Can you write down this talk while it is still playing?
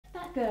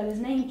that girl is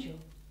an angel.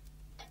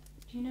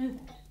 Do you know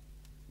that?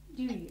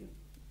 Do you?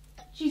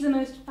 She's the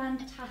most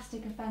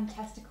fantastic of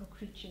fantastical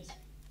creatures,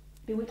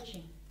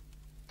 bewitching.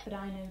 But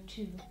I know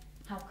too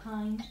how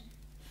kind,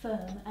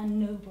 firm and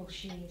noble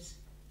she is.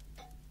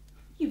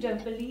 You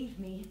don't believe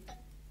me.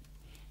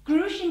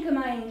 Grushenka,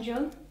 my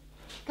angel,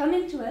 come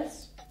in to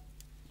us.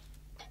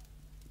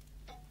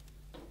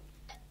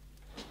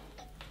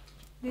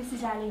 This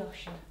is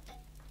Alyosha.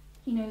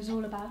 He knows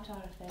all about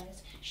our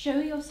affairs. Show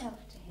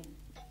yourself to him.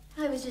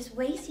 I was just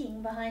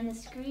waiting behind the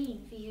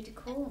screen for you to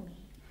call me.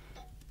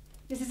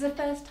 This is the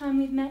first time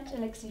we've met,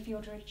 Alexei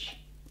Fyodorich.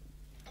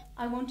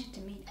 I wanted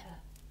to meet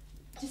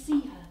her, to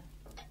see her,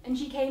 and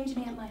she came to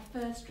me at my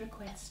first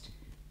request,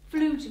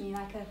 flew to me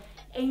like an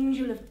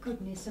angel of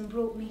goodness and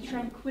brought me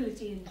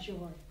tranquility and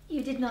joy.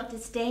 You did not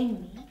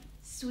disdain me,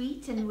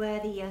 sweet and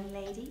worthy young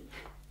lady.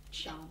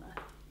 Charmer,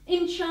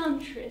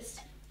 enchantress,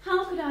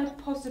 how could I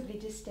possibly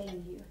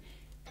disdain you?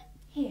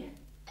 Here,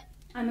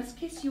 I must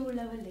kiss your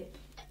lower lip.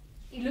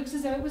 It looks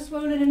as though it was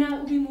swollen, and now it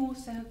will be more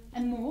so,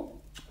 and more,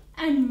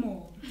 and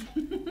more.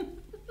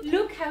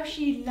 Look how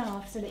she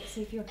laughs,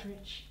 Alexei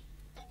Fyodorich.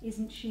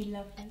 Isn't she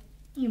lovely?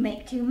 You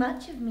make too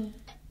much of me,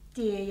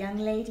 dear young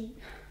lady.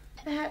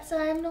 Perhaps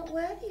I am not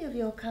worthy of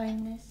your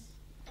kindness.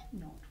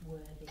 Not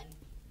worthy.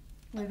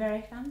 We're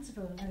very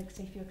fanciful,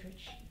 Alexei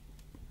Fyodorich.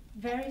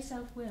 Very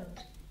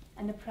self-willed,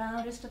 and the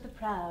proudest of the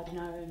proud in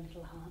our own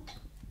little heart.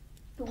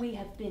 But we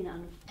have been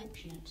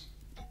unfortunate.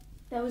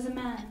 There was a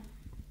man,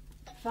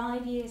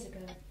 5 years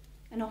ago,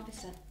 an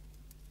officer.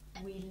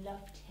 We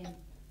loved him,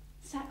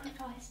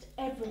 sacrificed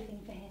everything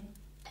for him,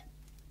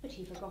 but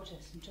he forgot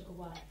us and took a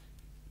wife.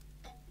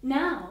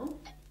 Now,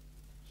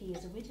 he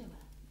is a widower.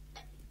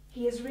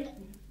 He has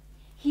written.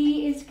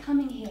 He is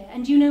coming here,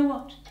 and you know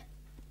what?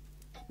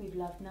 We've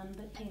loved none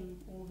but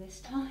him all this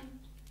time.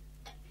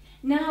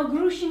 Now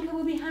Grushenka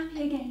will be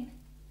happy again.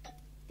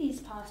 These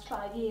past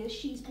 5 years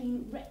she's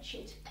been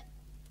wretched.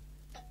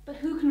 But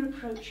who can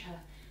reproach her?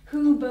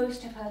 Who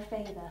boast of her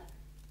favour?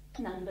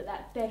 None but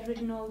that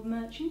bedridden old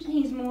merchant, and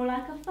he's more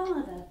like a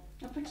father,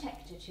 a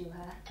protector to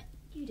her.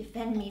 You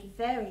defend me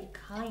very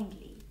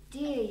kindly,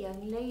 dear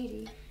young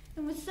lady,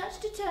 and with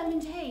such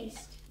determined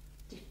haste.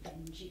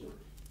 Defend you?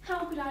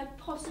 How could I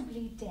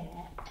possibly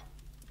dare?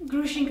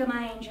 Grushenka,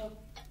 my angel,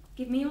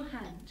 give me your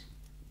hand.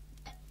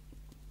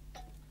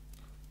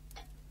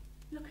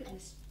 Look at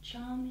this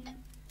charming,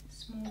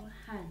 small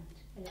hand,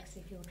 Alexei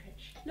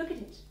Fyodorich. Look at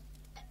it.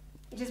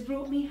 It has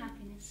brought me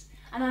happiness,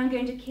 and I'm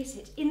going to kiss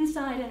it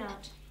inside and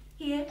out.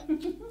 Here,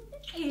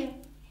 here,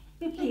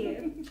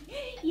 here.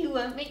 You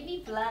won't make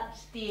me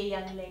blush, dear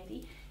young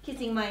lady,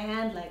 kissing my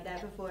hand like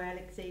that before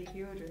Alexei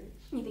Fyodorich.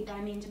 You think I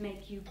mean to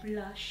make you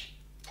blush?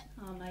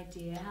 Oh, my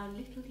dear, how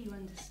little you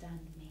understand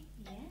me.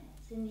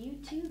 Yes, and you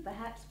too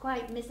perhaps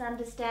quite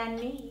misunderstand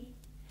me.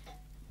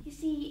 You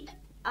see,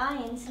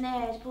 I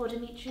ensnared poor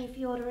Dmitri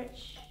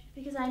Fyodorich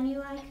because I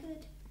knew I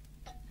could,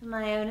 for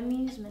my own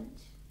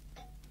amusement.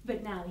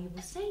 But now you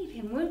will save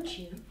him, won't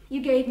you?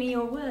 You gave me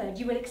your word.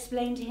 You will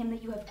explain to him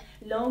that you have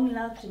long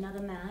loved another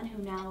man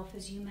who now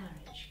offers you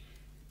marriage.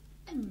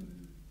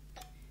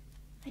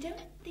 I don't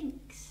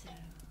think so.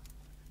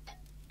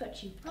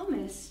 But you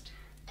promised.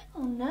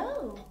 Oh,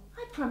 no,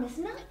 I promised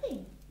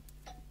nothing.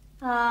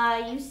 Ah,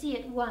 you see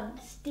at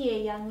once, dear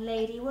young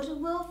lady, what a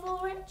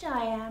wilful wretch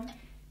I am.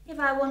 If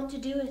I want to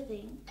do a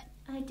thing,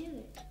 I do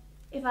it.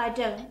 If I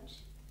don't,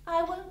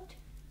 I won't.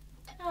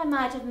 I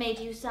might have made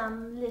you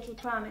some little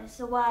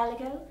promise a while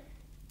ago,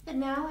 but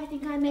now I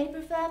think I may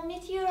prefer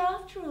Mitya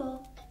after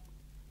all.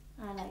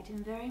 I liked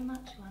him very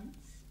much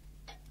once,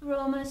 for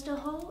almost a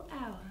whole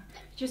hour.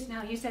 Just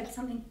now you said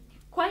something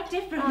quite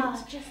different.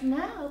 Ah, just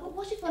now, but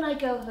what if when I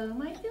go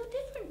home I feel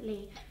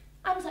differently?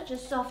 I'm such a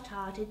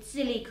soft-hearted,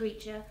 silly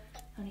creature.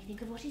 Only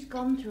think of what he's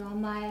gone through on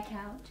my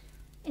account.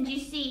 And you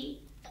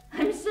see,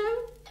 I'm so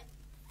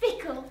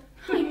fickle.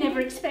 I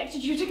never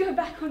expected you to go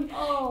back on...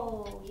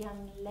 Oh,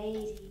 young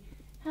lady,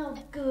 how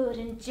good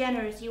and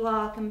generous you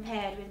are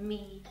compared with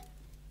me.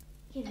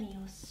 Give me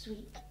your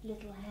sweet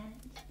little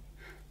hand.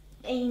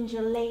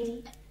 Angel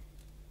lady,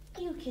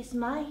 you kiss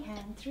my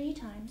hand 3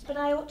 times, but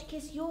I ought to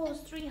kiss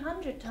yours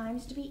 300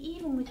 times to be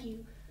even with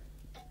you.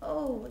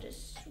 Oh, what a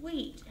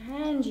sweet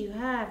hand you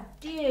have,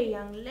 dear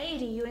young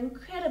lady, you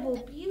incredible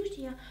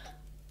beauty.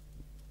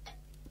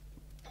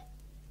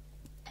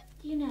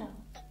 Do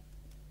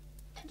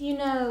you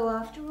know,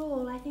 after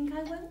all, I think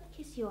I won't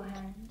kiss your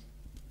hand.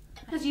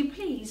 As you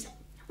please.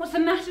 What's the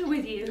matter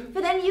with you?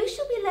 For then you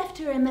shall be left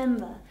to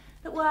remember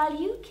that while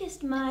you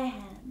kissed my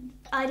hand,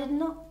 I did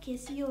not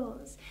kiss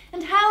yours.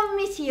 And how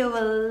Mitya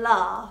will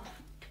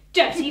laugh.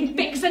 Dirty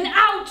vixen,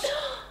 out!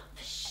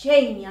 For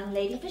shame, young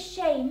lady, for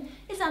shame.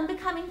 It's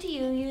unbecoming to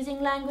you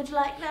using language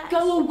like that.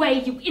 Go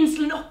away, you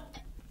insolent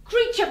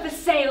creature for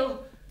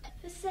sale!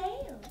 For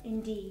sale,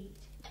 indeed.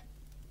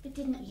 But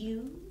didn't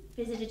you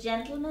visit a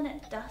gentleman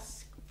at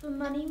dusk for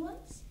money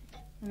once,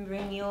 and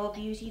bring your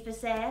beauty for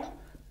sale?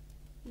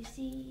 You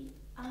see,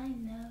 I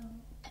know.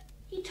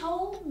 He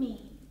told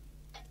me.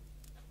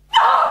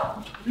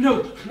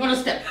 No, not a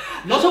step,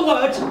 not a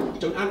word.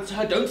 Don't answer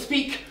her, don't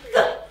speak.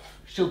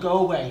 She'll go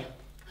away.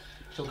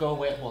 She'll go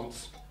away at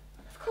once.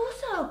 Of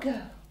course I'll go.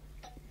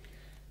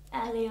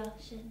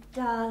 Alyosha,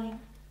 darling,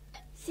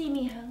 see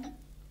me home.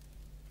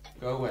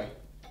 Go away.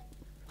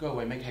 Go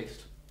away, make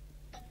haste.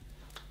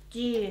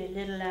 Dear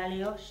little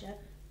Alyosha,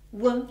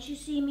 won't you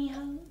see me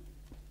home?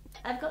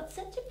 I've got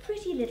such a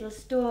pretty little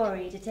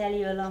story to tell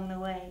you along the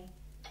way.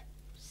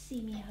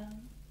 See me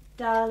home,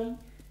 darling.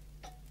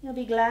 You'll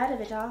be glad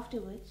of it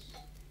afterwards.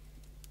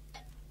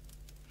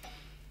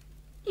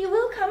 You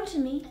will come to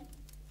me,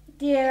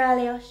 dear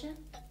Alyosha,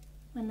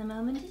 when the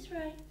moment is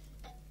right.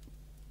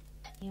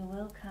 You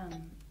will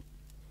come.